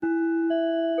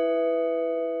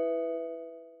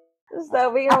So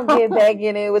we gonna get back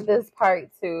in it with this part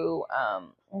 2.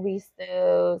 We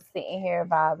still sitting here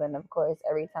vibing. Of course,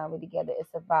 every time we together,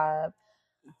 it's a vibe.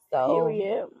 So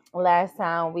Period. last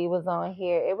time we was on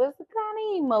here, it was kind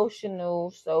of emotional.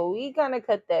 So we gonna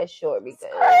cut that short because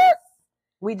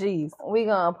we G's. We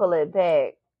gonna pull it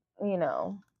back.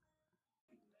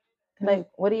 Like,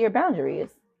 what are your boundaries?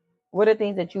 What are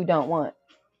things that you don't want?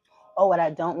 Oh, what I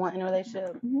don't want in a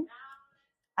relationship? Mm-hmm.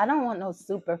 I don't want no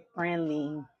super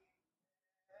friendly.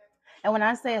 And when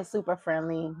I say a super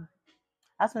friendly,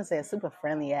 I was gonna say a super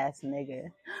friendly ass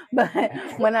nigga. But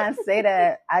when I say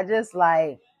that, I just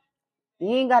like, you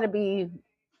ain't gotta be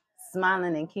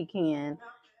smiling and kicking in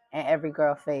every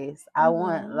girl face. I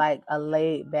want like a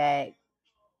laid back,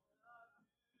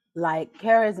 like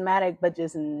charismatic, but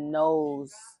just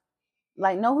knows,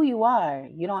 like, know who you are.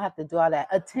 You don't have to do all that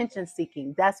attention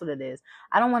seeking. That's what it is.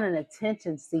 I don't want an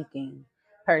attention seeking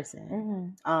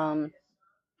person.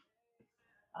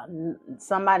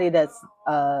 Somebody that's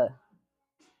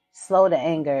slow to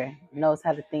anger, knows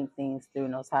how to think things through,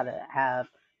 knows how to have,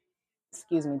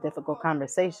 difficult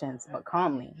conversations, but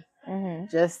calmly.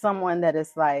 Just someone that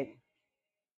is like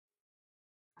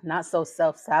not so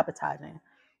self-sabotaging,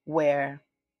 where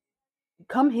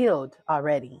come healed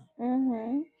already.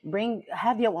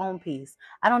 Have your own peace.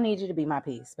 I don't need you to be my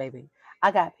peace, baby.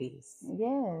 I got peace.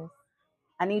 Yes.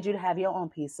 I need you to have your own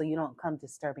peace so you don't come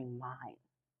disturbing mine.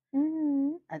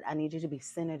 I need you to be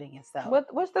centered in yourself.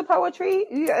 What's the poetry?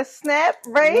 You got a snap,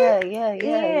 right?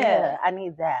 Yeah. I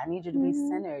need that. I need you to be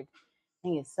centered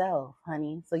in yourself,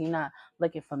 honey. So you're not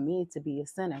looking for me to be a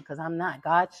sinner, because I'm not.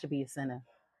 God should be a sinner.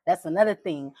 That's another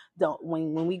thing. Don't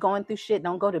when we going through shit,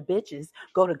 don't go to bitches.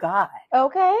 Go to God.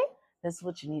 Okay. That's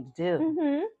what you need to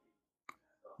do.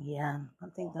 Yeah, I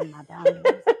think that's my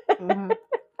boundaries.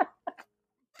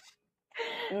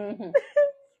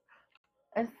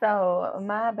 And so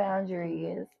my boundary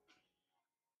is,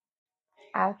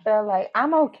 I feel like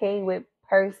I'm okay with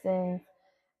persons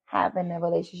having a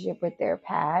relationship with their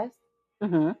past,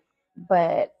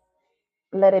 but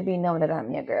let it be known that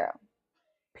I'm your girl.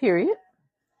 Period.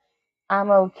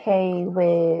 I'm okay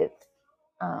with,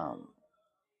 I'm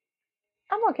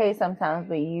okay sometimes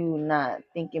with you not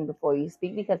thinking before you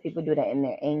speak, because people do that in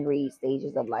their angry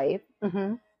stages of life.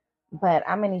 But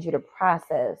I'm gonna need you to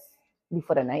process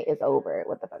before the night is over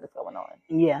what the fuck is going on.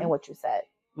 Yeah. And what you said.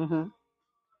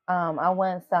 I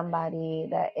want somebody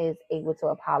that is able to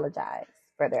apologize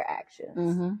for their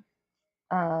actions.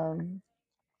 And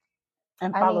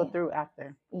follow through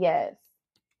after. Yes.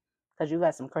 Because you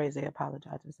got some crazy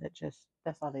apologizers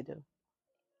that's all they do.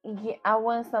 Yeah, I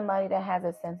want somebody that has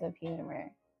a sense of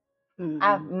humor.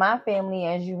 My family,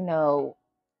 as you know,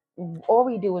 all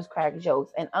we do is crack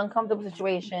jokes. In uncomfortable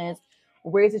situations,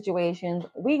 weird situations,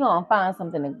 we gonna find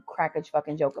something to crack a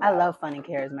fucking joke about. I love funny,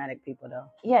 charismatic people, though.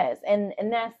 Yes, and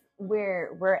that's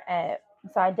where we're at.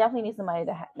 So I definitely need somebody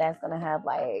that's gonna have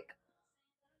like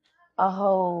a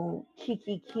whole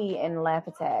kiki and laugh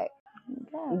attack.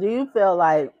 Yeah. Do you feel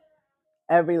like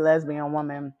every lesbian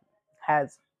woman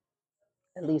has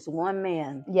at least one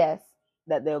man? Yes.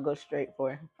 That they'll go straight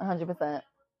for? 100%.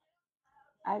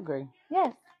 I agree.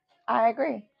 Yes, I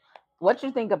agree. What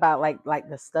you think about like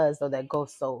the studs though that go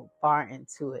so far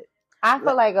into it? I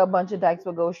feel like a bunch of dykes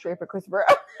will go straight for Chris Brown.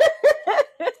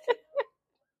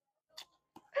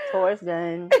 Taurus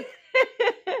gang.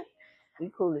 We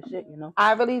cool as shit, you know.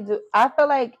 I really do. I feel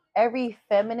like every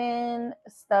feminine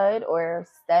stud or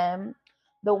stem,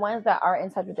 the ones that are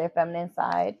in touch with their feminine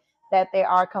side, that they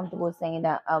are comfortable saying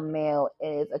that a male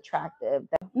is attractive.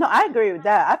 No, I agree with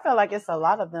that. I feel like it's a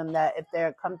lot of them that if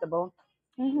they're comfortable,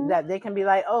 that they can be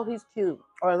like, oh, he's cute,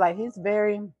 or like he's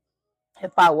very,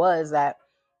 if I was that.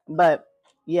 But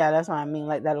yeah, that's what I mean.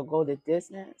 Like that'll go the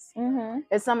distance. And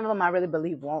some of them I really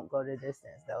believe won't go the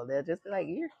distance though. They'll just be like,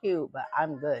 you're cute, but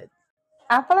I'm good.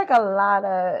 I feel like a lot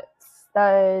of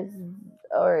studs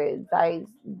or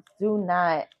dykes do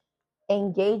not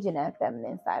engage in that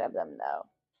feminine side of them though.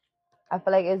 I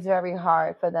feel like it's very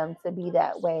hard for them to be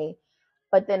that way.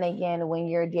 But then again, when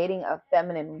you're dating a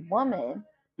feminine woman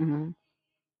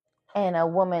and a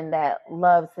woman that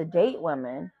loves to date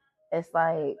women, it's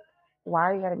like, why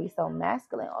are you going to be so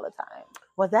masculine all the time?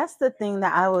 Well, that's the thing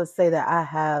that I would say that I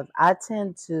have. I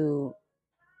tend to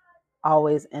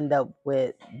always end up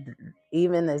with,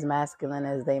 even as masculine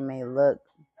as they may look,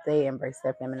 they embrace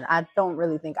their feminine. I don't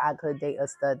really think I could date a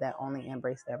stud that only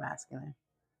embraced their masculine,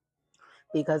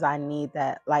 because I need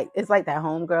that. Like, it's like that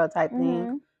homegirl type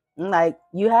thing. Like,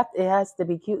 it has to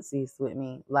be cutesies with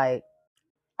me. Like,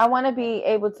 I want to be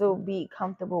able to be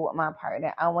comfortable with my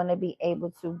partner. I want to be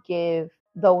able to give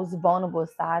those vulnerable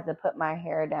sides and put my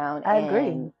hair down. I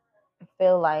agree.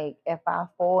 feel like if I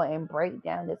fall and break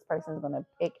down, this person's gonna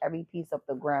pick every piece of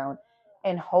the ground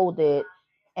and hold it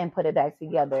and put it back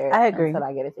together I agree. until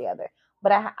I get it together.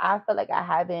 But I feel like I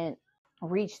haven't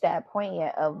reached that point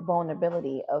yet of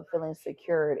vulnerability, of feeling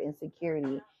secured and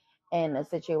security in a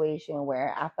situation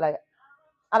where I feel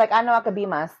like I know I could be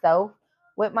myself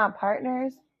with my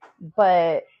partners,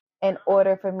 but in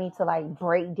order for me to like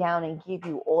break down and give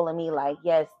you all of me, like,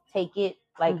 yes, take it,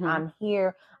 like I'm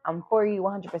here, I'm for you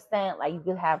 100%, like you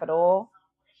could have it all.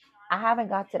 I haven't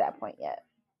got to that point yet.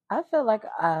 I feel like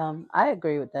I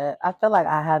agree with that. I feel like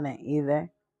I haven't either.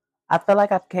 I feel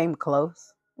like I've came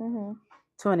close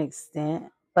to an extent,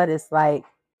 but it's like,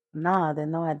 nah,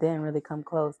 then no, I didn't really come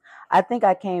close. I think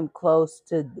I came close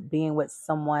to being with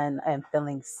someone and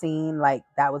feeling seen, like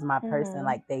that was my person.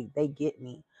 Like they get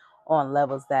me on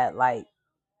levels that like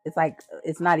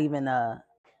it's not even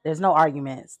there's no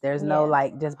arguments. There's no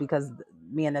like just because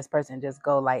me and this person just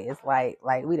go like it's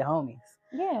like we the homies.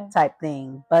 Yeah. Type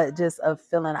thing. But just a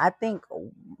feeling. I think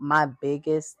my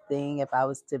biggest thing, if I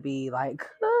was to be like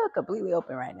completely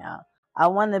open right now, I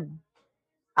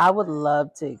would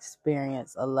love to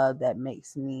experience a love that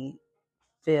makes me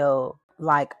feel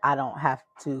like I don't have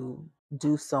to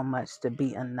do so much to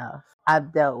be enough.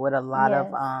 I've dealt with a lot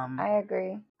of I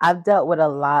agree. I've dealt with a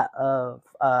lot of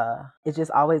it's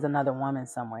just always another woman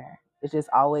somewhere. It's just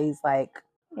always like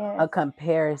a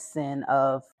comparison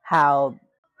of how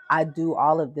I do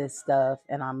all of this stuff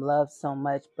and I'm loved so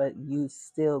much, but you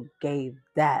still gave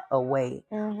that away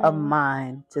of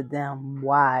mine to them.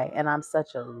 Why? And I'm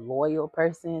such a loyal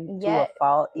person to a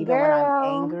fault, even when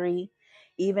I'm angry.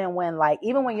 Even when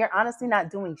you're honestly not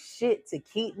doing shit to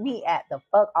keep me at the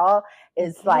fuck off,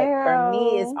 it's like for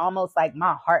me, it's almost like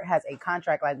my heart has a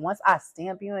contract. Like once I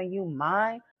stamp you and you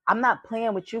mine, I'm not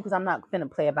playing with you because I'm not gonna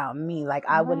play about me. Like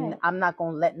I'm not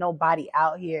gonna let nobody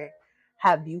out here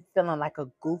have you feeling like a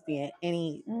goofy in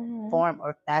any form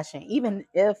or fashion. Even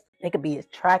if they could be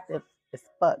attractive as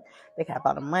fuck, they can have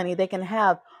all the money, they can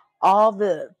have all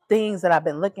the things that I've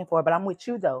been looking for, but I'm with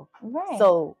you though. Right.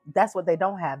 So that's what they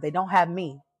don't have. They don't have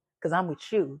me because I'm with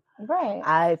you. Right.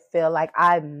 I feel like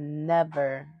I've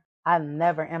never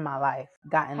in my life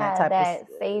gotten that type of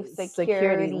safe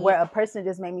security where a person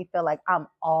just made me feel like I'm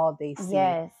all they see.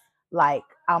 Yes. Like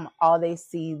I'm all they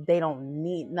see. They don't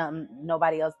need nothing,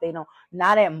 nobody else. They don't,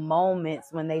 not at moments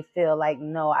when they feel like,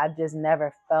 no, I just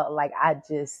never felt like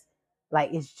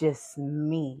it's just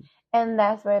me. And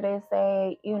that's where they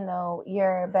say,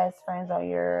 your best friends are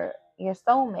your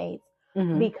soulmates.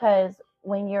 Because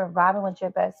when you're vibing with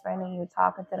your best friend and you're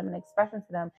talking to them and expressing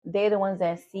to them, they're the ones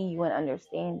that see you and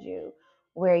understand you.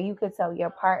 Where you could tell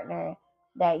your partner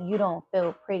that you don't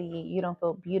feel pretty, you don't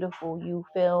feel beautiful, you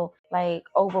feel like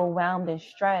overwhelmed and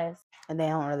stressed. And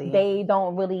they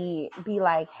don't really be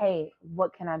like, hey,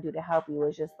 what can I do to help you?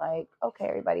 It's just like, okay,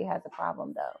 everybody has a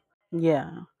problem though. Yeah.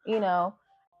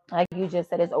 Like you just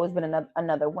said, it's always been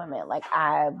another woman. Like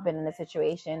I've been in a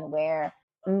situation where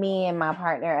me and my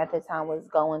partner at the time was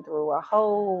going through a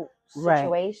whole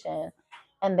situation, right.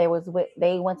 And they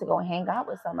went to go hang out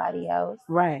with somebody else,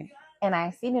 right? And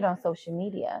I seen it on social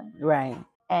media, right?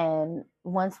 And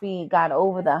once we got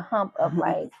over the hump of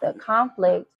like the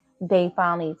conflict, they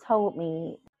finally told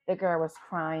me the girl was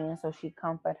crying, so she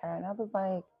comforted her, and I was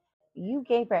like, you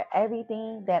gave her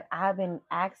everything that I've been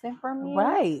asking from you,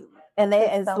 right? And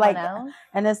it's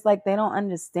like they don't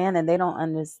understand, and they don't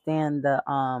understand the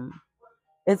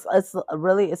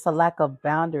it's a lack of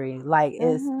boundary. Like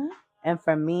and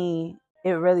for me,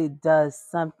 it really does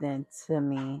something to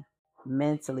me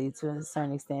mentally to a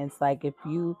certain extent. It's like if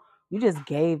you just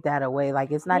gave that away,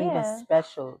 like it's not even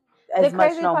special as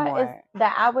much no more. Is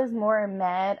that I was more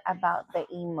mad about the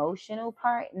emotional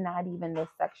part, not even the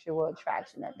sexual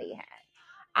attraction that they had.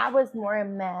 I was more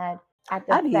mad at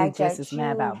the fact just that as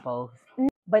mad about both.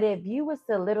 But if you was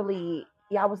to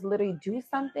y'all was literally do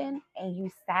something and you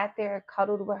sat there,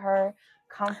 cuddled with her,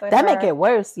 comfort that her, make it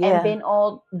worse, yeah.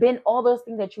 And been all those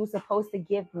things that you were supposed to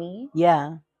give me.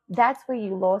 Yeah. That's where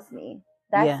you lost me.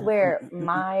 That's where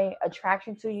my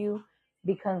attraction to you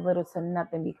becomes little to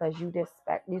nothing because you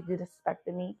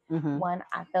disrespected me. One,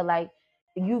 I feel like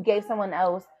you gave someone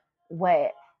else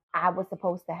what I was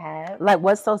supposed to have. Like,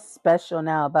 what's so special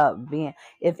now about being?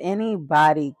 If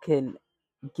anybody can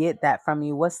get that from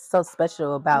you, what's so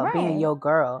special about being your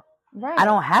girl? Right. I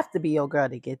don't have to be your girl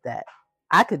to get that.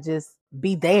 I could just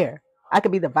be there. I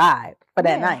could be the vibe for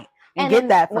that night and get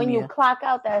that from when you. you clock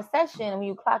out that session, when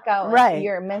you clock out, and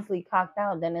you're mentally clocked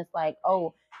out, then it's like,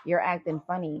 oh, you're acting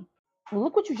funny. Well,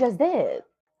 look what you just did.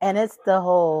 And it's the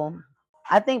whole,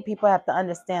 I think people have to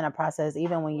understand a process,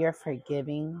 even when you're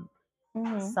forgiving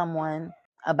someone,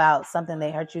 about something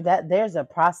they hurt you, that there's a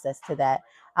process to that.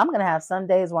 I'm gonna have some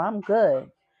days where I'm good, and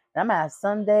I'm gonna have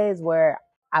some days where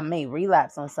I may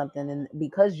relapse on something, and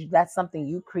because that's something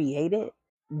you created,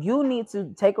 you need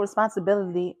to take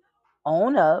responsibility,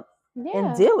 own up,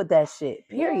 and deal with that shit.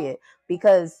 Period.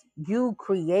 Because you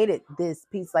created this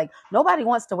piece. Like, nobody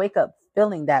wants to wake up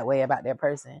feeling that way about their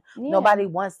person. Nobody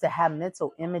wants to have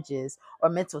mental images or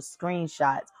mental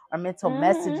screenshots or mental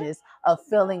messages of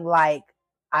feeling like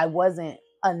I wasn't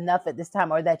enough at this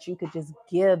time, or that you could just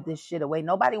give this shit away.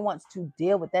 Nobody wants to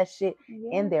deal with that shit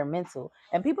in their mental.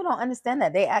 And people don't understand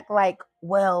that. They act like,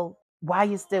 well, why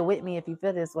you still with me if you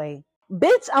feel this way?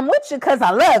 Bitch, I'm with you because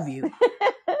I love you.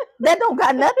 That don't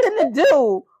got nothing to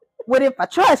do with if I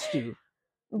trust you.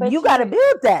 But you got to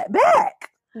build that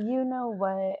back. You know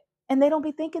what? And they don't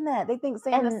be thinking that. They think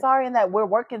saying the sorry and that we're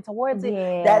working towards it.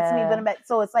 That's me being back.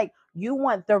 So it's like, you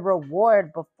want the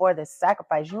reward before the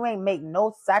sacrifice. You ain't make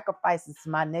no sacrifices,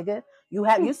 my nigga.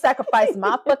 You sacrificed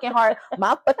my fucking heart,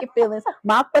 my fucking feelings,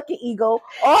 my fucking ego,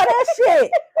 all that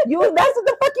shit. That's what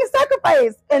the fuck you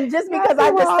sacrifice. And just because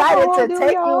I decided to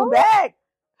take you back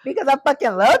because I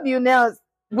fucking love you now,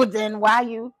 well then why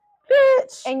you,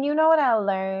 bitch? And you know what I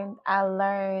learned? I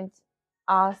learned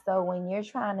also, when you're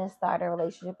trying to start a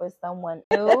relationship with someone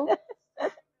new,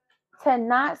 to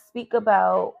not speak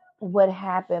about what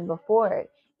happened before.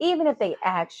 Even if they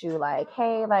ask you, like,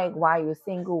 hey, like, why are you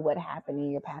single? What happened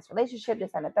in your past relationship?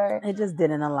 This and the third. It just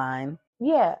didn't align.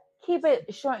 Yeah. Keep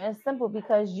it short and simple,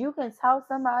 because you can tell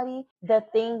somebody the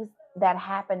things that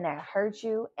happen that hurt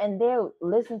you, and they'll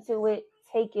listen to it,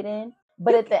 take it in.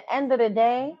 But at the end of the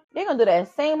day, they're going to do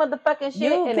that same motherfucking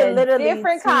shit in a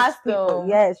different costume. People,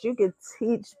 yes, you can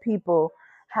teach people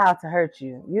how to hurt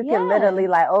you. You can literally,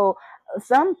 like, oh,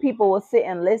 some people will sit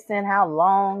and listen how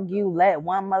long you let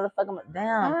one motherfucker,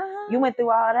 damn, you went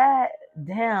through all that?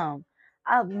 Damn.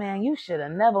 Oh, man, you should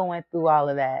have never went through all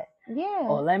of that. Yeah.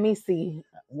 Or let me see.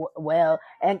 Well,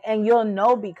 and you'll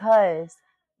know, because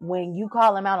when you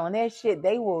call them out on their shit,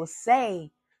 they will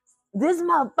say, this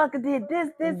motherfucker did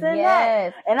this, and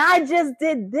that. And I just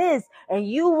did this. And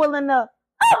you willing to,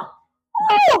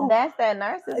 that's that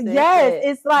narcissist. Yes, shit.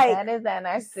 It's like, that is that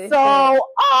narcissist.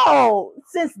 So,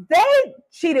 since they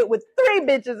cheated with 3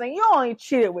 bitches and you only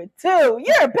cheated with 2,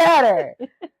 you're better.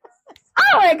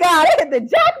 Oh my God, I hit the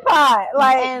jackpot.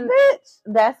 Like, and bitch.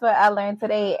 That's what I learned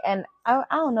today. And I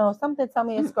don't know, something told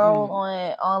me to scroll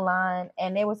online,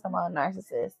 and they were talking about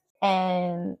narcissists.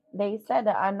 And they said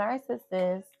that a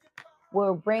narcissist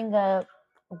will bring up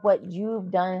what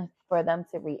you've done for them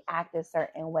to react a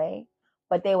certain way,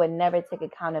 but they would never take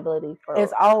accountability for it.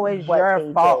 It's always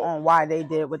your fault on why they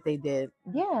did what they did.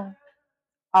 Yeah.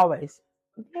 Always.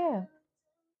 Yeah.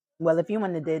 Well, if you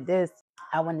wouldn't have did this,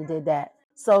 I wouldn't have did that.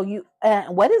 So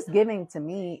what it's giving to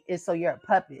me is, so you're a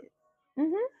puppet.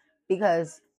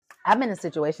 Because I've been in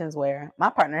situations where my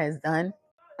partner has done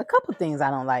a couple things I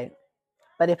don't like.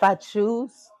 But if I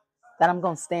choose that I'm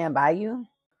going to stand by you,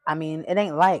 I mean, it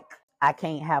ain't like I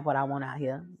can't have what I want out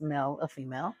here, male or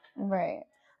female. Right.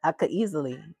 I could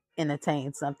easily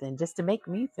entertain something just to make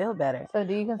me feel better. So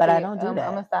do you consider, but I don't do that.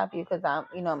 I'm gonna stop you because I'm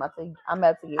about to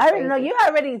get I already know you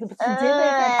already did this in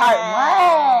part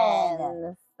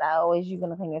 1. So is you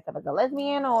gonna claim yourself as a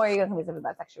lesbian, or are you gonna claim yourself as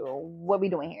bisexual? What are we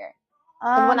doing here?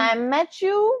 Because when I met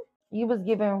you, you was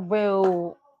giving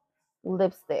real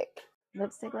lipstick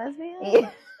lesbian.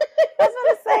 Yeah. I was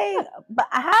gonna say, but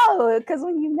how? Because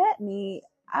when you met me,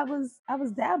 I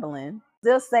was dabbling.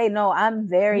 They'll say no.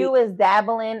 You was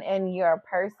dabbling in your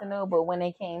personal, but when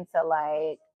it came to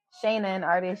like Shayna and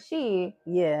Artist She,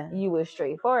 you was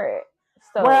straightforward.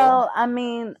 So, well, I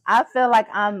mean, I feel like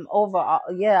I'm overall.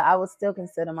 Yeah, I would still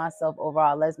consider myself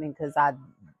overall lesbian, because I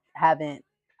haven't.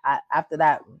 After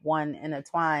that one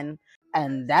intertwined,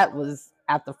 and that was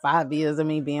after 5 years of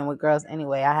me being with girls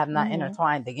anyway. I have not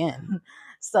intertwined again.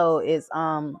 So it's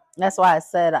that's why I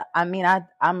said, I mean, I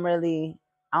don't really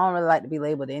like to be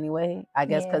labeled anyway. I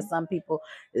guess because some people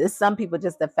just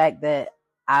the fact that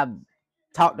I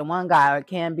talk to one guy or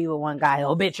can be with one guy,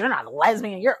 oh bitch, you're not a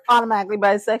lesbian, you're automatically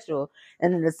bisexual.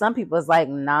 And then to some people it's like,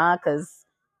 nah, because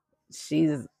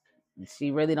she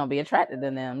really don't be attracted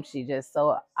to them. She just,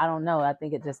 so I don't know. I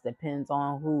think it just depends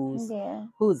on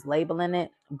who's labeling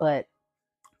it. But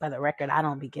for the record, I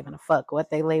don't be giving a fuck what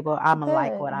they label. I'ma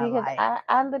like what I like.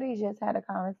 I literally just had a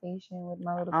conversation with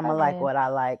my little cousin. I'ma like what I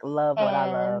like, love what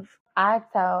I love. I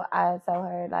tell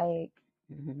her, like,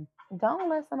 don't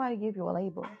let somebody give you a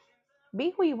label.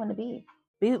 Be who you want to be.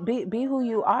 Be who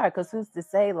you are, because who's to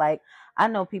say? Like, I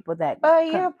know people that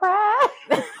you're proud.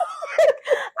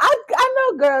 I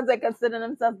know girls that consider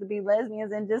themselves to be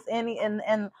lesbians, and just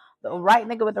and the right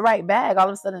nigga with the right bag, all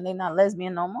of a sudden they not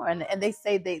lesbian no more, and they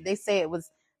say they say it was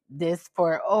this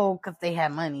for because they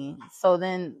had money. So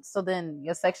then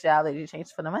your sexuality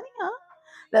changed for the money, huh?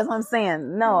 That's what I'm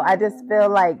saying. No, I just feel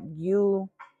like you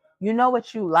know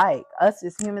what you like. Us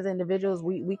as humans, individuals,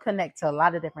 we connect to a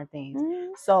lot of different things.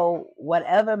 Mm-hmm. So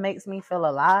whatever makes me feel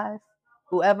alive,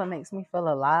 whoever makes me feel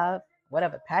alive,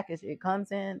 whatever package it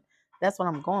comes in, that's what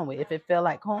I'm going with. If it feel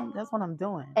like home, that's what I'm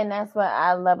doing. And that's what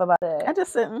I love about it. I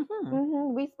just said,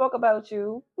 We spoke about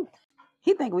you.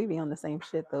 He think we be on the same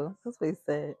shit though. That's what he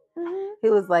said. Mm-hmm. He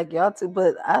was like, y'all too,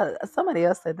 but somebody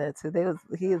else said that too.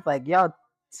 He was like, y'all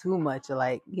too much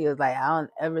alike. He was like, I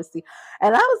don't ever see.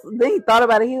 And then he thought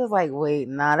about it. He was like, wait,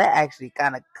 nah, that actually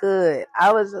kind of could.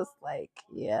 I was just like,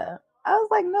 yeah. I was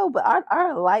like, no, but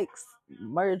our likes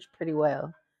merge pretty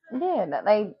well. Yeah,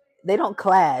 like they don't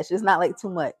clash. It's not like too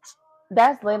much.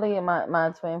 That's literally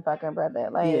my twin fucking brother.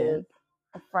 Like Yeah.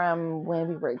 from when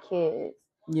we were kids.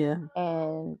 Yeah.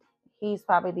 And he's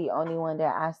probably the only one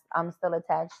that I'm still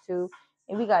attached to.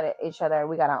 And we got each other.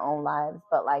 We got our own lives.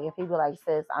 But like, if he be like,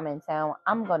 sis, I'm in town,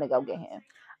 I'm gonna go get him.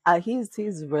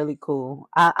 He's really cool.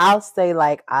 I'll say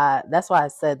like that's why I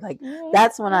said like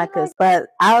that's when I could. But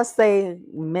I'll say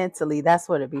mentally that's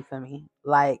what it be for me.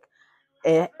 Like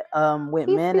it with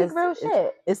men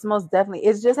it's most definitely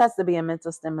it just has to be a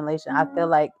mental stimulation. I feel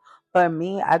like for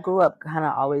me, I grew up kind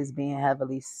of always being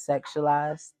heavily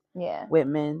sexualized. Yeah. With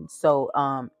men, so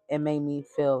it made me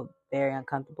feel very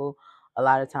uncomfortable a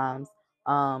lot of times.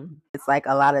 It's like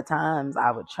a lot of times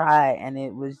I would try and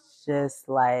it was just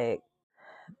like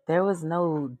there was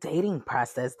no dating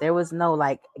process. There was no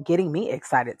like getting me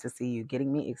excited to see you,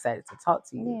 getting me excited to talk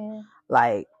to you. Yeah.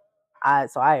 Like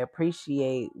I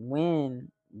appreciate when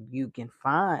you can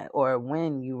find or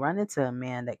when you run into a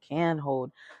man that can hold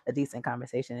a decent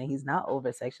conversation and he's not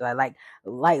over sexualized.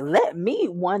 Like let me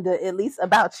wonder at least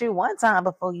about you one time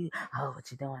before you, oh,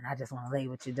 what you doing? I just want to lay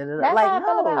with you. That's like,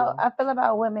 how I feel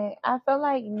about women. I feel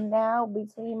like now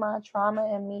between my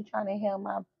trauma and me trying to heal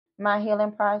my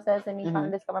healing process and me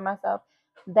trying to discover myself,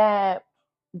 that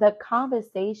the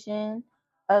conversation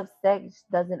of sex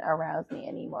doesn't arouse me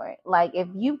anymore. Like if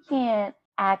you can't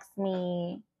ask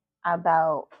me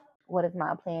about what is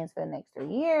my plans for the next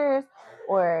 3 years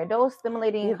or those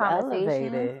stimulating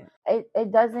conversations,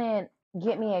 it doesn't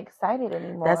get me excited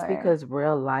anymore. That's because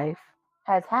real life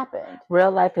has happened.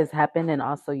 Real life has happened, and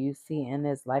also you see in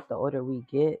this life, the older we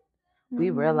get, we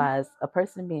realize a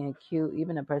person being cute,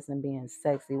 even a person being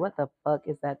sexy, what the fuck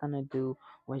is that gonna do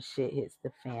when shit hits the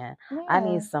fan? Yeah. I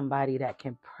need somebody that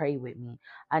can pray with me.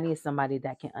 I need somebody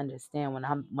that can understand when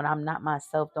I'm not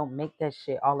myself. Don't make that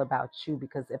shit all about you,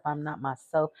 because if I'm not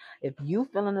myself, if you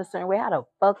feeling a certain way, how the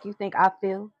fuck you think I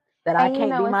feel? That I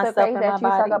can't be myself in my body? You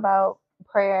talk about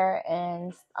prayer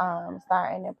and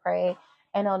starting to pray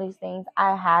and all these things.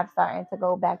 I have started to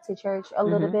go back to church a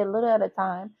little bit, little at a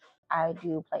time. I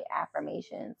do play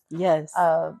affirmations. Yes.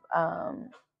 Of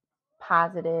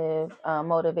positive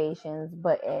motivations,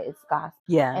 but it's gospel.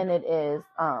 Yeah. And it is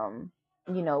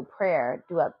prayer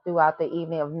throughout the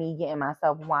evening of me getting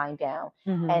myself wind down.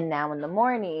 And now in the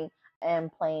morning I'm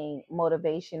playing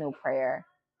motivational prayer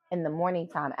in the morning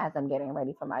time as I'm getting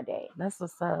ready for my day. That's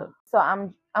what's up. So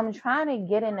I'm trying to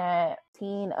get in that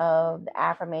routine of the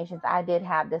affirmations. I did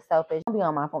have the selfish. I don't be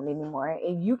on my phone anymore.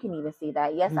 And you can even see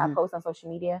that. Yes, I post on social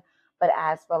media, but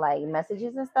as for like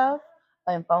messages and stuff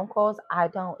and phone calls, I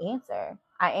don't answer.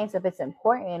 I answer if it's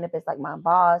important, if it's like my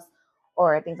boss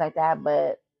or things like that.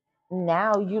 But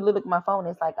now you look at my phone,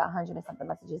 it's like 100 and something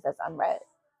messages that's unread.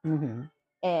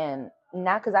 And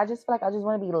not because I just feel like I just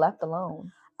want to be left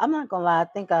alone. I'm not gonna lie. I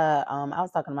think I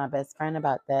was talking to my best friend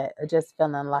about that. Just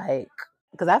feeling like,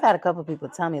 because I've had a couple people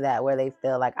tell me that where they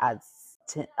feel like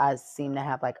I seem to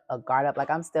have like a guard up. Like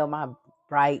I'm still my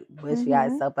bright,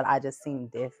 bushy-eyed self, but I just seem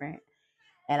different.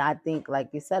 And I think, like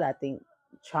you said, I think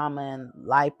trauma and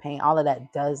life pain, all of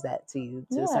that does that to you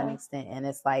to a certain extent. And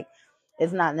it's like,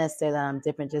 it's not necessarily that I'm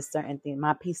different, just certain things.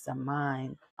 My peace of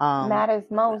mind matters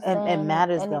most, and it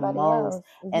matters the most.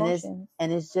 Else,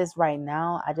 and it's just right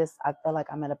now. I feel like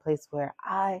I'm at a place where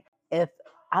if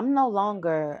I'm no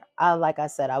longer, like I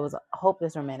said, I was a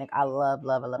hopeless romantic. I love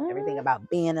everything about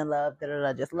being in love.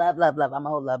 Just love. I'm a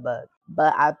whole love bug.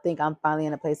 But I think I'm finally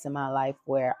in a place in my life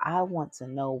where I want to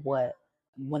know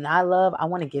when I love, I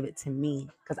want to give it to me,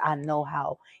 because I know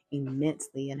how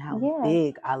immensely and how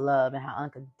big I love and how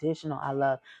unconditional I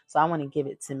love. So I want to give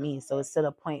it to me. So it's to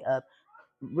the point of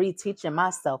reteaching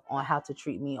myself on how to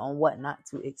treat me, on what not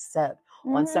to accept,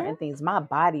 on Mhm. certain things. My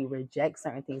body rejects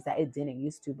certain things that it didn't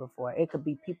used to before. It could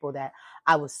be people that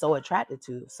I was so attracted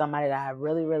to, somebody that I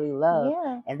really, really love,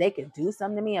 Yeah. and they could do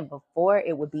something to me. And before,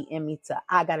 it would be in me to,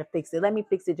 I got to fix it. Let me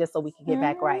fix it just so we can get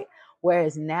back Mhm. right.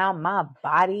 Whereas now my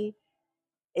body,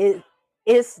 it,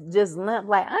 it's just limp.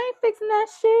 Like, I ain't fixing that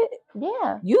shit.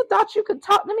 Yeah. You thought you could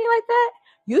talk to me like that?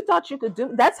 You thought you could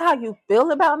do, that's how you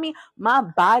feel about me? My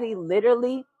body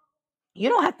literally, you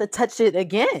don't have to touch it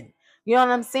again. You know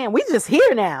what I'm saying? We just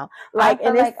here now. I Like, feel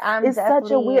and like I'm it's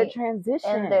such a weird definitely in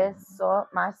transition. this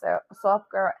soft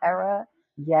girl era.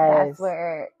 That's Yes.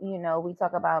 where, we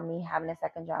talk about me having a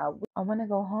second job. I want to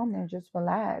go home and just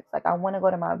relax. Like, I want to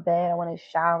go to my bed. I want to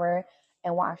shower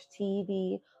and watch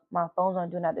TV. My phone's on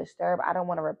Do Not Disturb. I don't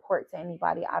want to report to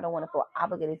anybody. I don't want to feel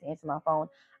obligated to answer my phone.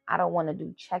 I don't want to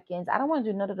do check-ins. I don't want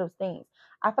to do none of those things.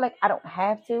 I feel like I don't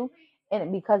have to.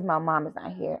 And because my mom is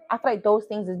not here. I feel like those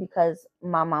things is because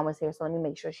my mom was here. So let me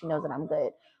make sure she knows that I'm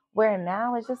good. Where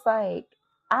now it's just like,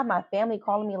 I have my family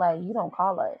calling me like, you don't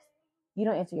call us. You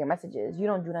don't answer your messages. You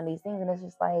don't do none of these things. And it's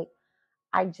just like,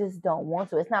 I just don't want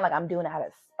to. It's not like I'm doing it out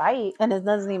of spite. And it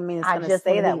doesn't even mean it's I going to just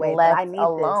want stay to that be way, but I left need this.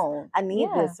 alone. I need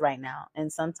Yeah. this right now.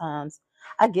 And sometimes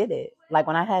I get it. Like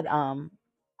when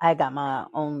I got my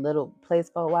own little place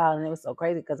for a while, and it was so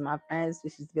crazy because my friends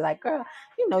just used to be like, girl,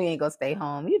 you know you ain't gonna stay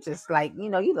home. You just like, you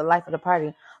the life of the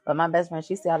party. But my best friend,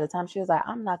 she said all the time, she was like,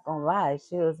 I'm not gonna lie.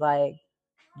 She was like,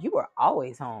 you were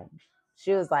always home.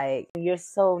 She was like, you're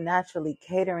so naturally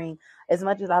catering. As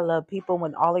much as I love people,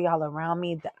 when all of y'all around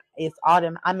me, it's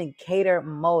autumn. I'm in cater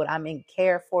mode. I'm in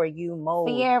care for you mode.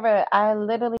 Sierra, I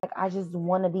literally, like, I just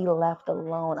want to be left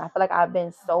alone. I feel like I've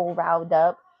been so riled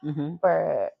up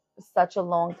for such a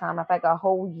long time. I feel like a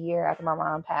whole year after my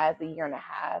mom passed, a year and a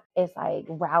half, it's like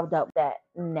riled up that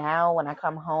now when I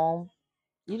come home,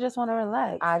 you just want to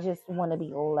relax. I just want to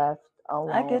be left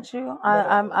alone. I get you.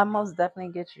 I most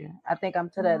definitely get you. I think I'm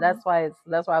to that. That's why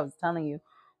I was telling you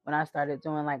when I started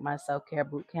doing like my self-care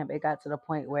boot camp, it got to the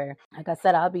point where, like I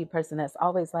said, I'll be a person that's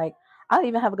always like, I'll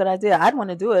even have a good idea. I'd want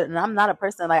to do it. And I'm not a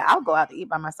person like, I'll go out to eat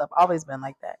by myself. Always been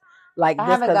like that. Like, I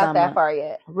just haven't because got that far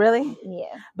yet. Really?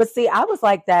 Yeah. But see, I was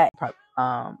like that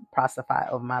prostified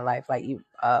over my life. Like,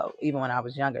 even when I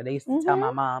was younger, they used to tell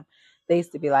my mom, they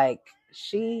used to be like,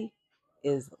 she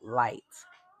is light.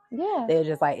 Yeah. They're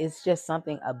just like, it's just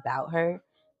something about her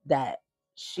that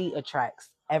she attracts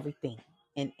everything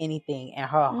and anything. And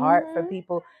her heart for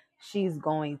people, she's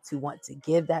going to want to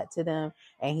give that to them.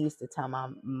 And he used to tell my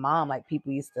mom, like,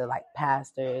 people used to, like,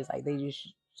 pastors, like, they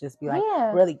just be like,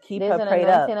 really keep her prayed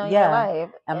up. Yeah.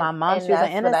 And my mom, she was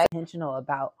intentional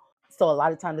about. So a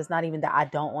lot of times it's not even that I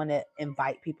don't want to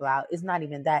invite people out. It's not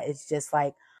even that. It's just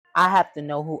like, I have to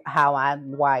know how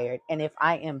I'm wired. And if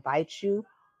I invite you,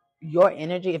 your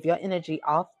energy, if your energy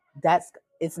off,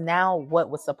 it's now what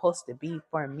was supposed to be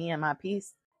for me and my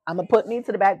peace. I'm gonna put me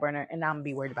to the back burner and I'm gonna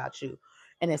be worried about you.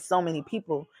 And there's so many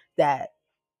people that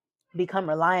become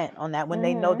reliant on that when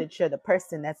they know that you're the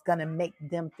person that's gonna make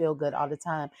them feel good all the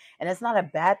time. And it's not a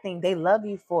bad thing. They love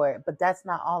you for it, but that's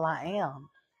not all I am.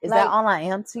 Is that all I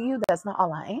am to you? That's not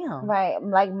all I am. Right.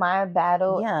 Like my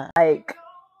battle. Yeah. Like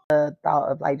the thought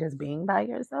of like just being by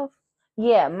yourself.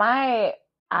 Yeah,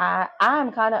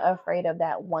 I'm kind of afraid of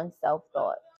that one self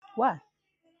thought. Why?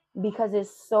 Because there's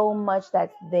so much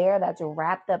that's there that's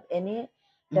wrapped up in it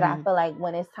that I feel like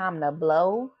when it's time to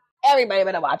blow, everybody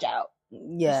better watch out.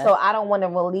 Yeah. So I don't want to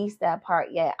release that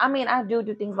part yet. I mean, I do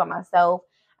things by myself,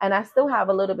 and I still have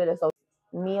a little bit of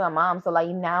me and my mom. So like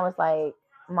now it's like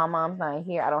my mom's not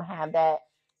here. I don't have that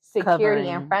security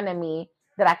in front of me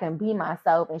that I can be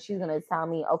myself, and she's gonna tell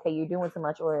me, okay, you're doing too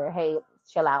much, or hey,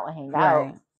 chill out and hang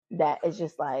out. That is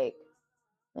just like,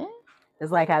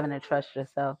 it's like having to trust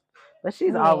yourself. But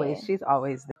she's always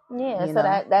yeah. So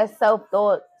that self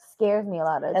thought scares me a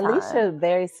lot of the time. At least you're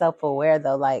very self aware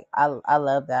though. Like I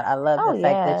love that. I love the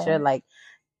fact that you're like,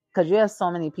 because you have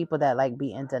so many people that like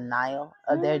be in denial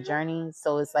of their journey.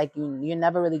 So it's like you're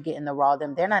never really getting the raw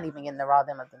them. They're not even getting the raw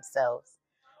them of themselves.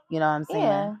 You know what I'm saying?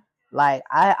 Yeah. Like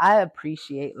I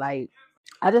appreciate, like,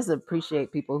 I just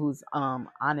appreciate people who's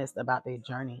honest about their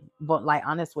journey, but like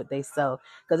honest with they self,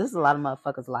 because there's a lot of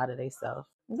motherfuckers lie to they self.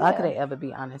 So how could they ever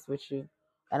be honest with you?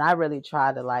 And I really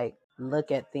try to like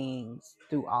look at things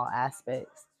through all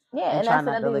aspects. Yeah, and that's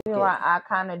another reason why I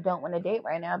kind of don't want to date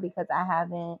right now, because I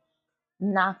haven't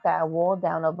knocked that wall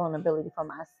down of vulnerability for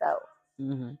myself.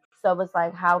 So it's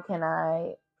like, how can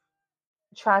I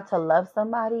try to love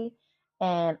somebody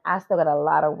and I still got a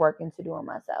lot of work to do on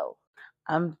myself?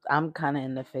 I'm kind of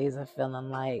in the phase of feeling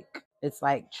like it's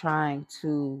like trying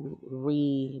to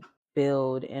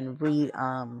rebuild and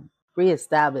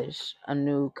reestablish a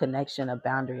new connection, a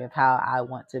boundary of how I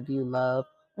want to view love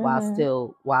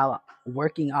while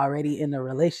working already in a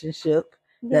relationship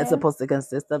that's supposed to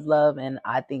consist of love. And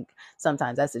I think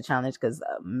sometimes that's a challenge because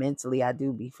mentally I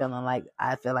do be feeling like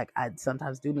I feel like I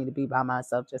sometimes do need to be by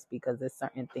myself just because there's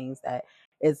certain things that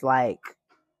it's like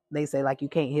they say like you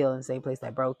can't heal in the same place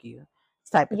that broke you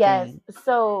type of thing.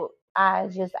 So I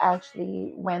just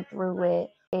actually went through with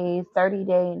a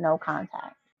 30-day no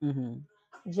contact.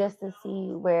 Just to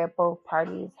see where both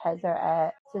parties' heads are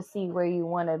at, to see where you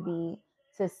want to be,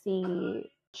 to see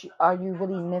are you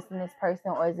really missing this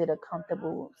person or is it a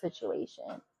comfortable situation.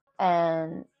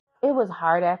 And it was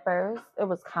hard at first. It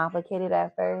was complicated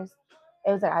at first.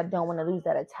 It was like I don't want to lose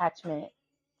that attachment.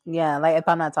 Yeah, like if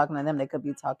I'm not talking to them, they could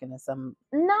be talking to some.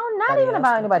 No, not even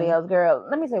about anybody else, girl.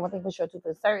 Let me say one thing for sure, too,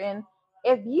 for certain.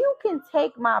 If you can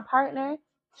take my partner,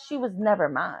 she was never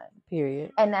mine.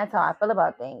 Period. And that's how I feel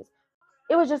about things.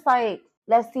 It was just like,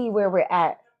 let's see where we're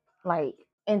at, like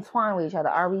entwined with each other.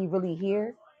 Are we really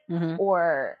here,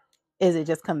 or is it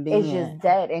just convenient? It's just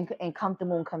dead and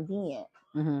comfortable and convenient.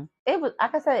 It was,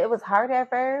 like I said, it was hard at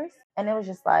first, and it was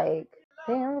just like,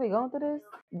 damn, I'm really going through this.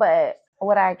 But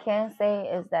what I can say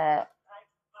is that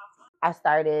I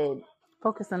started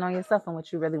focusing on yourself and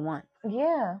what you really want.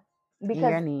 Yeah,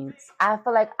 because your needs. I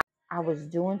feel like I was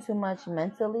doing too much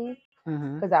mentally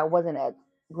because I wasn't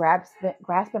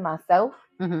grasping myself.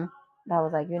 I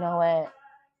was like, you know what?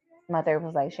 My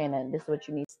therapist was like, Shayna, this is what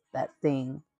you need. That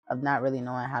thing of not really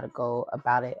knowing how to go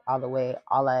about it all the way.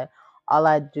 All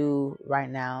I do right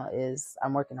now is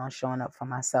I'm working on showing up for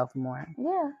myself more.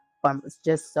 Yeah. But it's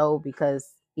just so because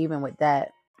even with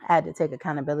that, I had to take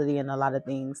accountability in a lot of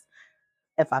things.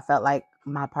 If I felt like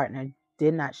my partner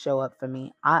did not show up for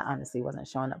me, I honestly wasn't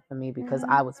showing up for me because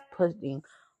I was putting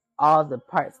all the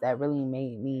parts that really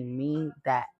made me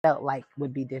that felt like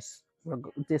would be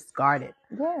discarded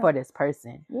for this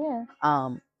person. Yeah.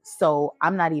 So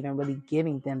I'm not even really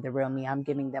giving them the real me. I'm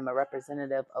giving them a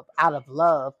representative of out of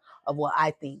love of what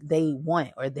I think they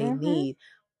want or they need.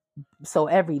 So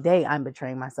every day I'm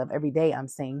betraying myself. Every day I'm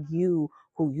saying you,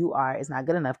 who you are, is not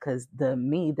good enough because the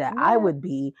me that I would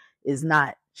be is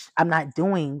not, I'm not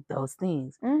doing those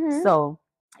things. So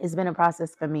it's been a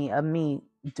process for me of me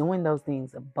doing those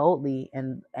things boldly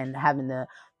and having to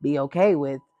be okay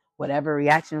with whatever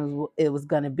reaction it was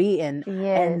going to be and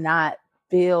not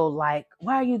feel like,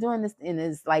 why are you doing this? And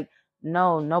it's like,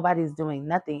 no, nobody's doing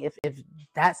nothing. If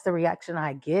that's the reaction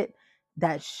I get,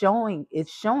 it's showing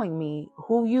me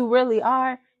who you really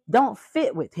are don't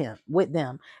fit with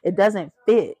them. It doesn't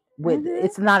fit with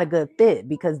it's not a good fit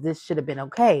because this should have been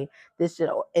okay.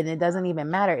 And it doesn't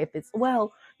even matter if it's,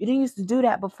 well, you didn't used to do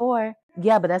that before.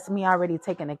 Yeah, but that's me already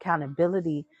taking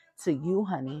accountability to you,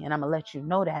 honey. And I'm gonna let you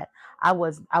know that I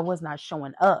was not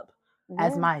showing up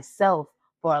as myself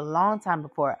for a long time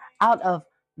before, out of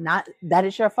not that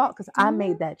it's your fault because I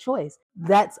made that choice.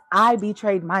 I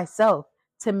betrayed myself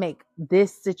to make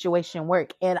this situation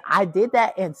work. And I did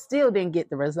that and still didn't get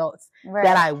the results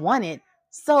that I wanted.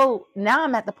 So now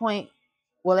I'm at the point,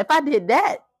 well, if I did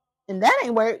that and that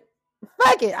ain't work,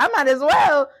 fuck it. I might as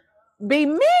well be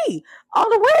me all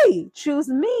the way. Choose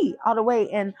me all the way.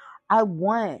 And I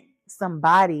want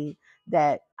somebody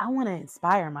that I want to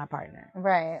inspire my partner.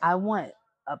 Right. I want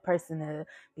a person to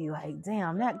be like,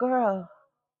 damn, that girl.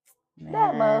 Man,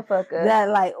 that motherfucker. That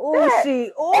like,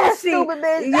 she stupid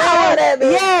bitch. Yeah, that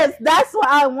bitch. Yes, that's what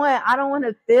I want. I don't want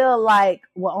to feel like,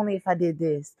 well, only if I did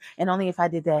this and only if I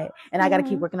did that, and I got to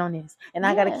keep working on this and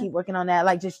I got to keep working on that.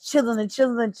 Like just chiseling.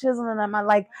 I'm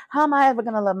like, how am I ever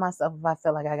gonna love myself if I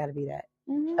feel like I got to be that?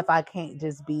 If I can't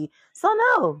just be. So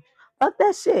no, fuck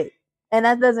that shit. And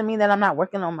that doesn't mean that I'm not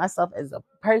working on myself as a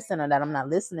person or that I'm not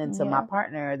listening to my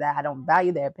partner or that I don't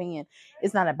value their opinion.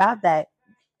 It's not about that.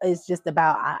 It's just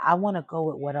about I want to go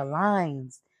with what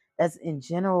aligns. That's in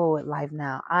general with life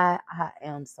now. I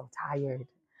am so tired.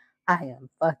 I am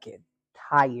fucking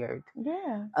tired.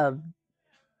 Yeah. Of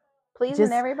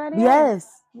pleasing everybody. Yes.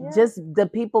 Yeah. Just the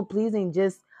people pleasing.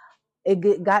 Just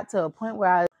it got to a point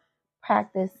where I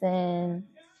practicing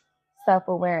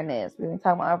self-awareness. We've been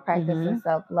talking about practicing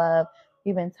self-love.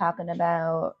 We've been talking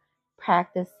about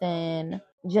practicing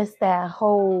just that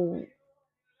whole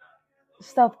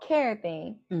self-care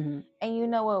thing. And you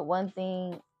know what? One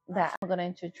thing that I'm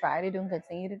going to try to do and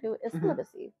continue to do is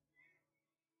celibacy.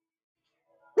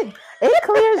 It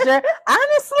clears your.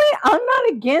 Honestly, I'm not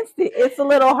against it. It's a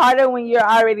little harder when you're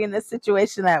already in a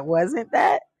situation that wasn't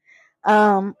that.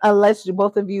 Unless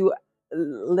both of you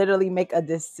literally make a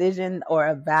decision or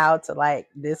a vow to like,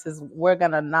 we're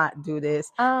gonna not do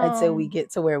this until we get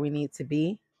to where we need to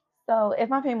be. So if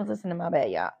my family's listening, my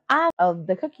bad, y'all. I of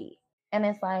the cookie. And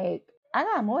it's like, I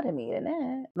got more to me than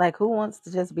that. Like, who wants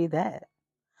to just be that?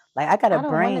 Like, I got a I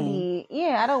don't want to brain. be.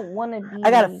 Yeah, I don't want to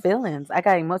I got be. feelings. I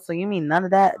got emotions. So you mean none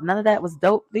of that? None of that was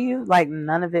dope to you? Like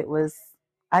none of it was.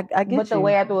 I But get the you.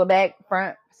 way I threw it back,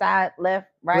 front, side, left,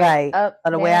 right, Right. up,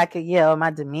 Or the way I down. could yell,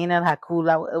 my demeanor, how cool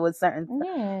it was certain.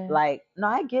 Yeah. Like, no,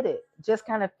 I get it. Just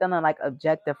kind of feeling like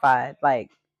objectified. Like,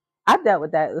 I dealt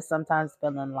with that. Sometimes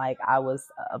feeling like I was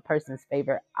a person's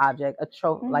favorite object,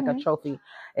 like a trophy.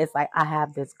 It's like I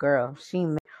have this girl.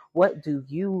 What do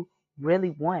you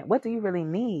really want? What do you really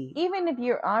need? Even if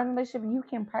you're on a relationship, you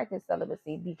can practice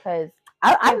celibacy because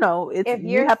I know if you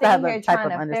you're have to have sitting a here type trying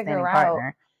of to figure understanding out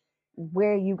partner.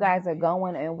 where you guys are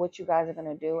going and what you guys are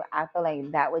going to do, I feel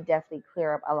like that would definitely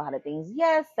clear up a lot of things.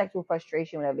 Yes, sexual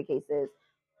frustration, whatever the case is.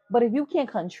 But if you can't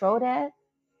control that,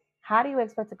 how do you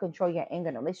expect to control your anger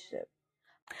in a relationship?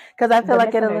 Because I feel The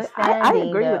like I misunderstanding,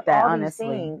 agree with that, all these honestly.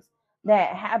 things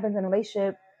that happens in a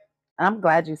relationship. I'm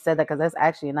glad you said that because that's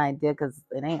actually an idea because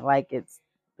it ain't like it's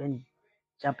been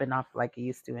jumping off like it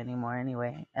used to anymore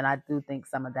anyway. And I do think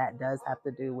some of that does have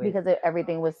to do with Because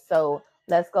everything was so,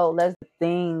 let's go, let's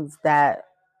things that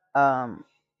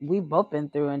we've both been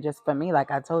through. And just for me, like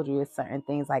I told you, it's certain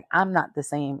things like I'm not the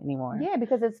same anymore. Yeah,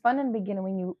 because it's fun in the beginning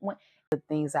when you want the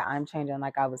things that I'm changing,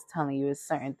 like I was telling you, is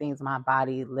certain things my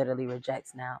body literally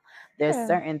rejects now. There's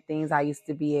certain things I used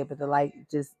to be able to like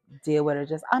just deal with, or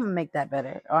just I'm gonna make that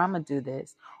better, or I'm gonna do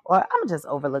this, or I'm gonna just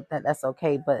overlook that. That's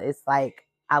okay. But it's like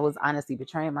I was honestly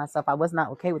betraying myself. I was not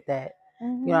okay with that. You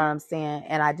know what I'm saying?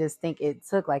 And I just think it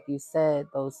took, like you said,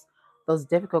 those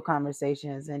difficult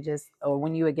conversations, and just, or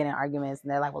when you would get in arguments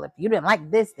and they're like, well, if you didn't like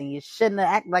this, then you shouldn't have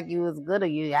acted like you was good, or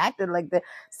you acted like that.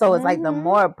 So it's like the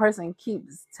more a person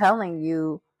keeps telling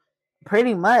you,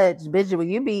 pretty much, bitch, when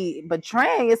you be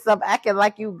betraying yourself, acting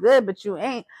like you good, but you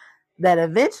ain't, that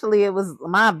eventually it was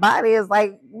my body is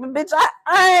like, bitch,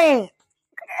 I ain't,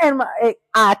 and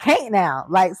I can't now.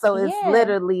 Like, so it's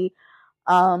literally,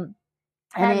 and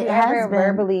have it you has ever been.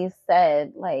 verbally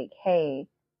said like, hey,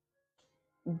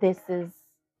 this is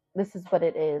what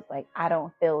it is, like I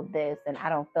don't feel this and I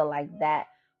don't feel like that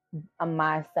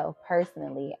myself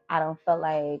personally, I don't feel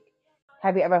like,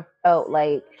 have you ever felt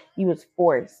like you was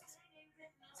forced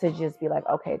to just be like,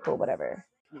 okay, cool, whatever,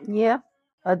 Yeah,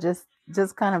 or just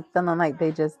kind of feeling like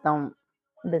they just don't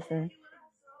listen?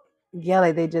 Yeah,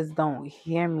 like they just don't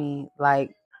hear me.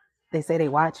 Like they say they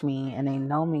watch me and they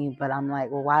know me, but I'm like,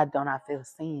 well, why don't I feel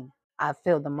seen? I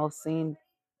feel the most seen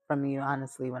from you,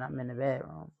 honestly, when I'm in the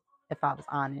bedroom. If I was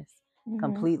honest,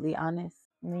 completely honest,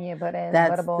 Yeah, but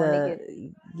that's butterball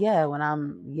naked. when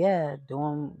I'm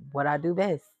doing what I do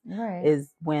best. Right.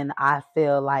 Is when I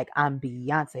feel like I'm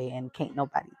Beyonce and can't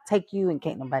nobody take you and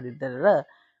can't nobody da da da.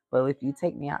 But if you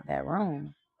take me out that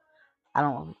room, I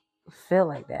don't feel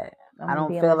like that. I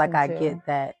don't feel like I get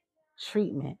that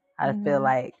treatment. I feel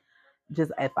like,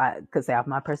 just if I could say off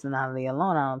my personality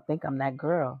alone, I don't think I'm that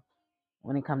girl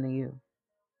when it comes to you.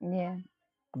 Yeah.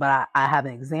 But I have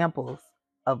examples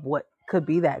of what could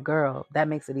be that girl. That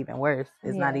makes it even worse.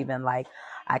 It's not even like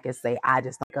I could say I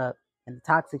just don't up, and the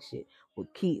toxic shit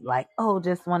would keep like, oh,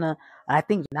 just wanna. I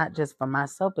think not just for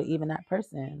myself, but even that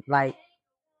person. Like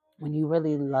when you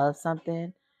really love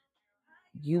something,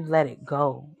 you let it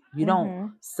go. You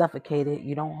don't suffocate it.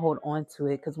 You don't hold on to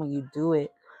it, because when you do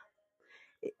it,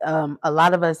 a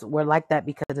lot of us were like that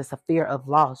because it's a fear of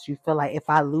loss. You feel like if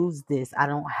I lose this, I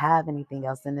don't have anything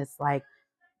else, and it's like,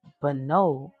 but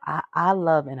no, I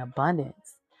love in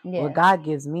abundance. Yeah. What God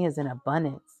gives me is in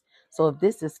abundance. So if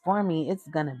this is for me, it's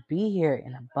gonna be here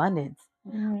in abundance.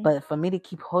 But for me to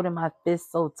keep holding my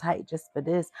fist so tight just for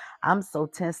this, I'm so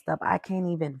tensed up. I can't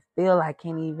even feel. I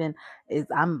can't even.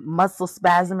 I'm muscle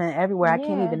spasming everywhere. I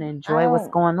can't even enjoy what's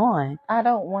going on. I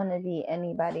don't want to be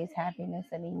anybody's happiness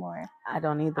anymore. I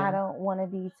don't either. I don't want to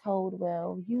be told,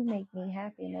 well, you make me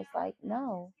happy. And it's like,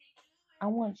 no, I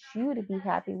want you to be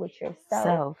happy with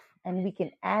yourself. And we can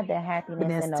add that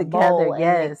happiness in a together, bowl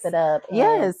and mix it up.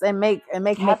 And make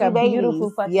happy a babies.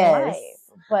 beautiful fucking life.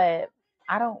 But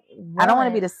I don't want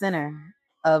to be the center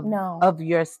of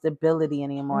your stability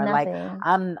anymore. Nothing.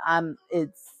 Like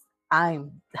I'm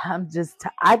just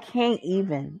I can't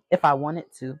even, if I wanted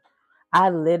to. I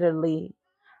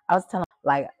was telling,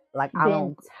 like I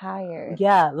don't tired.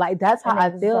 Yeah, like that's how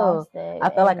I feel. I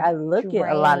feel like I look it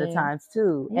a lot of times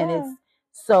too. Yeah. And it's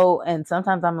so, and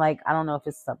sometimes I'm like, I don't know if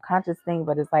it's a subconscious thing,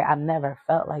 but it's like I've never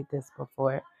felt like this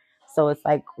before. So it's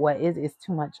like, it's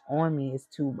too much on me. It's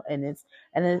too, and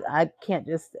I can't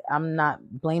just, I'm not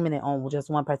blaming it on just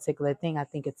one particular thing. I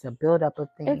think it's a buildup of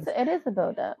things. It is a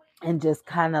buildup. And just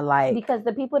kind of like, because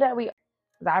the people that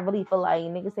I really feel like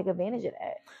niggas take advantage of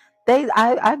that.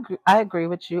 I agree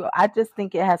with you. I just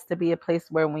think it has to be a place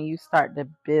where when you start to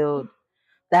build,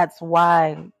 that's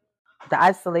why the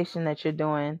isolation that you're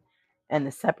doing and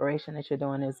the separation that you're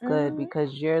doing is good,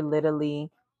 because you're literally,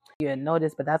 you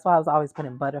notice, but that's why I was always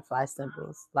putting butterfly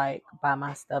symbols like by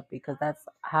my stuff, because that's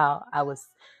how I was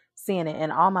seeing it.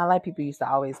 And all my life people used to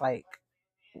always like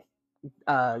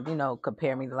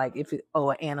compare me to, like, if it,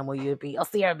 an animal, you'd be,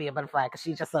 Sierra be a butterfly because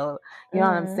she's just so, you know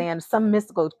what I'm saying, some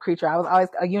mystical creature. I was always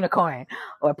a unicorn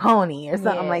or a pony or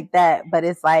something like that. But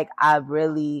it's like,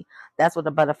 that's what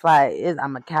the butterfly is.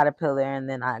 I'm a caterpillar, and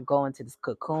then I go into this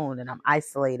cocoon and I'm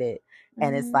isolated,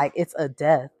 and it's like, it's a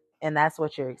death. And that's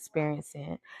what you're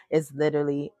experiencing. It's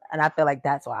literally, and I feel like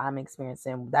that's what I'm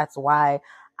experiencing. That's why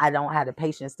I don't have the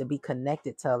patience to be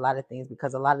connected to a lot of things,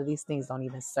 because a lot of these things don't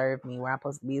even serve me where I'm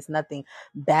supposed to be. It's nothing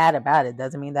bad about it.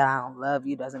 Doesn't mean that I don't love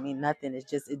you. Doesn't mean nothing. It's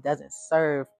just, it doesn't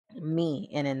serve me.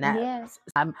 And in that,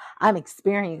 I'm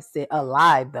experiencing it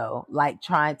alive though, like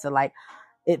trying to, like,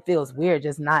 it feels weird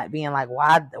just not being like,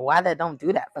 why that don't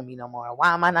do that for me no more?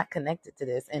 Why am I not connected to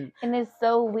this? And it's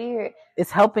so weird. It's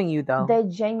helping you though. The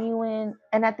genuine,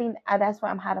 and I think that's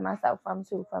where I'm hiding myself from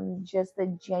too, from just the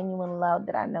genuine love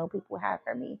that I know people have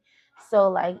for me. So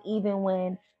like, even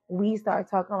when we start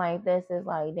talking like this, is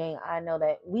like, dang, I know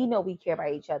that we care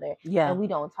about each other. And we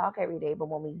don't talk every day, but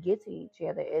when we get to each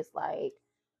other, it's like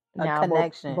a now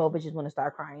connection. Both bitches want to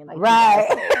start crying, like, right.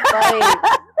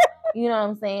 Like, you know what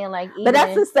I'm saying? Like, even, but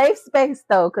that's a safe space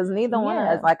though, because neither one of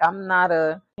us, like, I'm not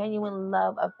a genuine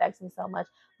love affects me so much.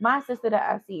 My sister that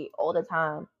I see all the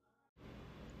time.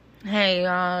 Hey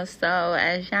y'all, so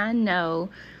as y'all know,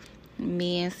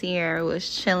 me and Sierra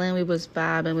was chilling, we was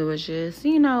vibing, we was just,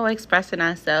 expressing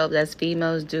ourselves as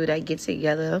females do that get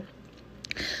together.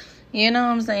 You know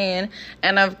what I'm saying?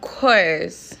 And of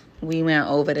course, we went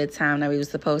over the time that we was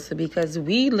supposed to, because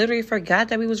we literally forgot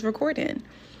that we was recording.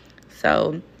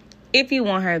 So, if you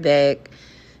want her back,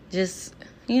 just,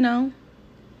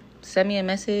 send me a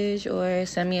message or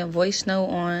send me a voice note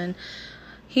on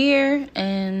here,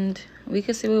 and we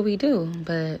could see what we do.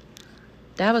 But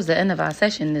that was the end of our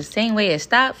session. The same way it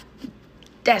stopped,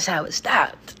 that's how it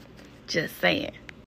stopped. Just saying.